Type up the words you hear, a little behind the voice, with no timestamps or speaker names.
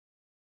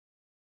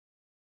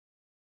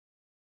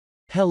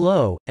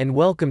Hello, and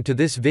welcome to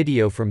this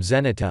video from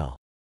Zenitel.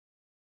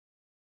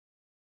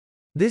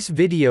 This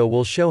video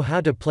will show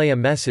how to play a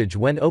message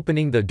when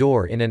opening the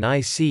door in an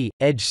IC,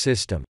 Edge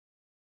system.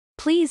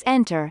 Please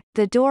enter,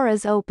 the door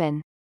is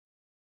open.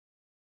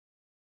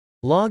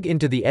 Log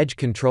into the Edge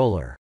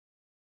controller.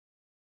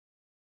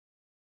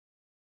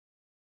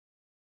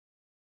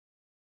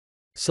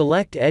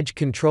 Select Edge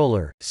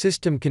controller,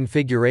 System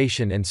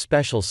Configuration and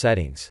Special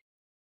Settings.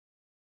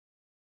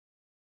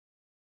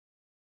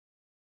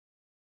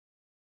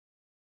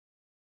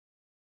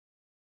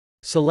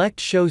 Select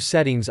Show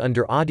Settings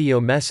under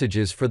Audio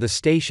Messages for the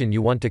station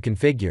you want to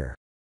configure.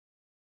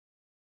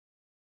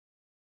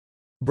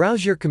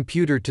 Browse your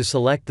computer to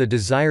select the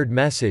desired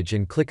message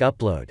and click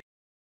Upload.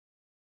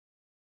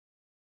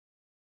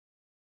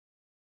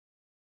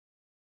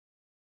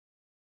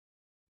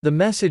 The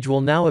message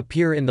will now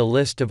appear in the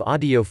list of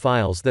audio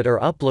files that are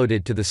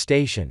uploaded to the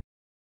station.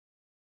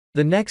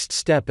 The next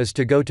step is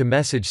to go to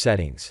Message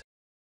Settings.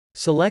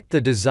 Select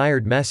the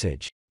desired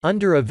message.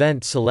 Under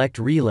Event select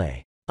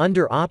Relay.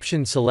 Under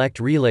Option select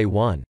Relay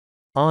 1,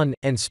 On,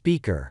 and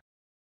Speaker.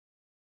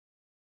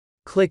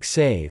 Click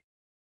Save.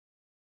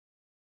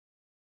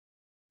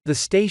 The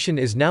station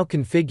is now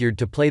configured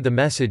to play the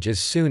message as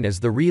soon as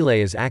the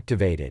relay is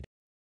activated.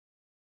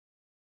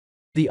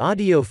 The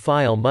audio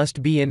file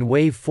must be in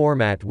WAV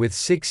format with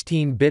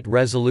 16-bit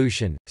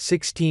resolution,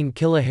 16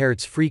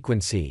 kHz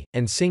frequency,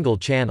 and single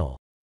channel.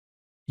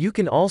 You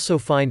can also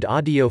find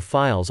audio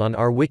files on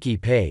our wiki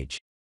page.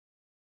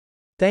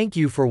 Thank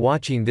you for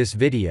watching this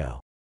video.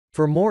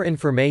 For more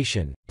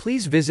information,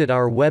 please visit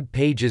our web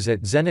pages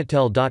at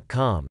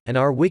zenitel.com, and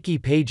our wiki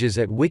pages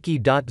at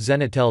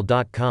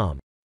wiki.zenitel.com.